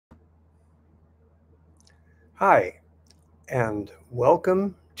Hi, and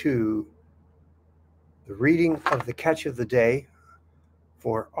welcome to the reading of the Catch of the Day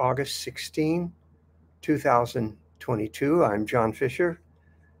for August 16, 2022. I'm John Fisher,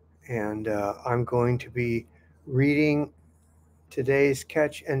 and I'm going to be reading today's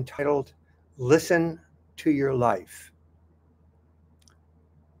catch entitled Listen to Your Life.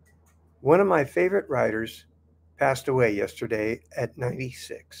 One of my favorite writers passed away yesterday at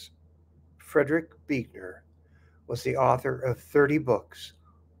 96. Frederick Buechner was the author of 30 books,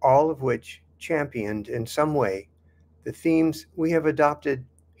 all of which championed in some way the themes we have adopted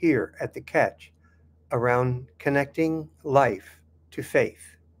here at the Catch around connecting life to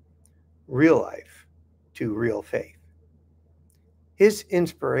faith, real life to real faith. His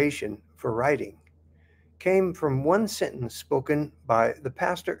inspiration for writing came from one sentence spoken by the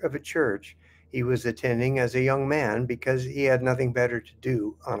pastor of a church he was attending as a young man because he had nothing better to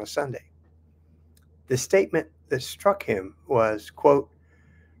do on a Sunday. The statement that struck him was, quote,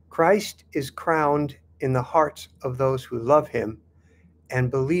 "Christ is crowned in the hearts of those who love him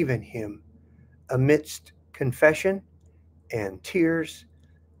and believe in him amidst confession and tears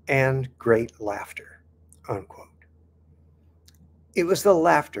and great laughter," unquote. It was the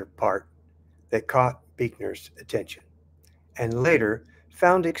laughter part that caught Buechner's attention and later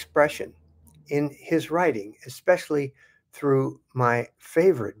found expression in his writing, especially through my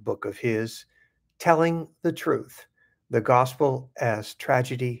favorite book of his, Telling the Truth, the Gospel as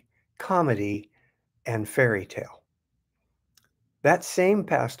Tragedy, Comedy, and Fairy Tale. That same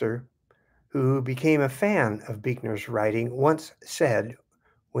pastor who became a fan of Buechner's writing once said,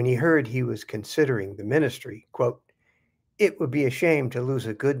 when he heard he was considering the ministry, quote, "It would be a shame to lose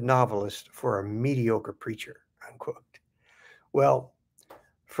a good novelist for a mediocre preacher," unquote. Well,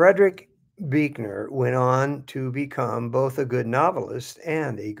 Frederick Buechner went on to become both a good novelist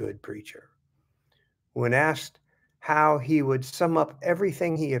and a good preacher. When asked how he would sum up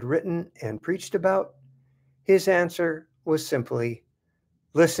everything he had written and preached about, his answer was simply,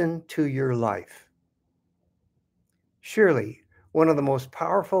 "Listen to your life." Surely, one of the most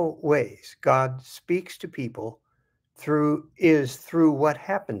powerful ways God speaks to people is through what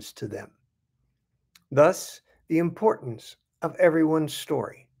happens to them. Thus, the importance of everyone's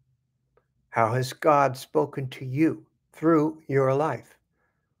story. How has God spoken to you through your life?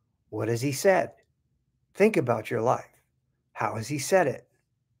 What has he said? Think about your life. How has he said it?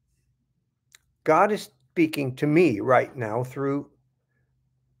 God is speaking to me right now through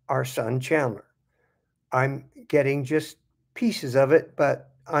our son Chandler. I'm getting just pieces of it,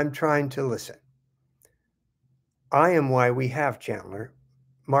 but I'm trying to listen. I am why we have Chandler.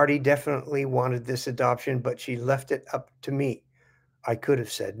 Marty definitely wanted this adoption, but she left it up to me. I could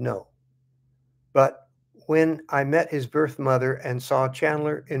have said no. But when I met his birth mother and saw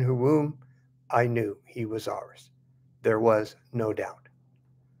Chandler in her womb, I knew he was ours. There was no doubt.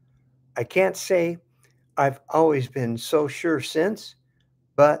 I can't say I've always been so sure since,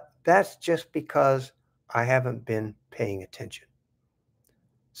 but that's just because I haven't been paying attention.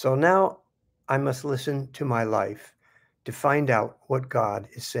 So now I must listen to my life to find out what God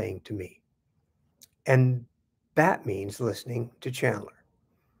is saying to me. And that means listening to Chandler.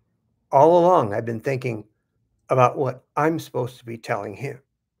 All along, I've been thinking about what I'm supposed to be telling him.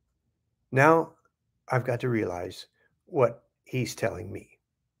 Now I've got to realize what he's telling me.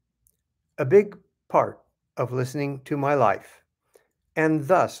 A big part of listening to my life, and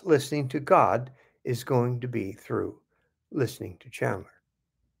thus listening to God, is going to be through listening to Chandler.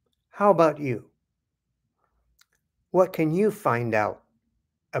 How about you? What can you find out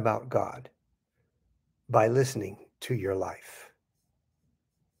about God by listening to your life?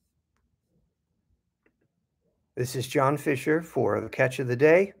 This is John Fisher for the Catch of the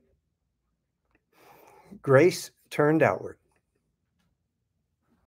Day. Grace turned outward.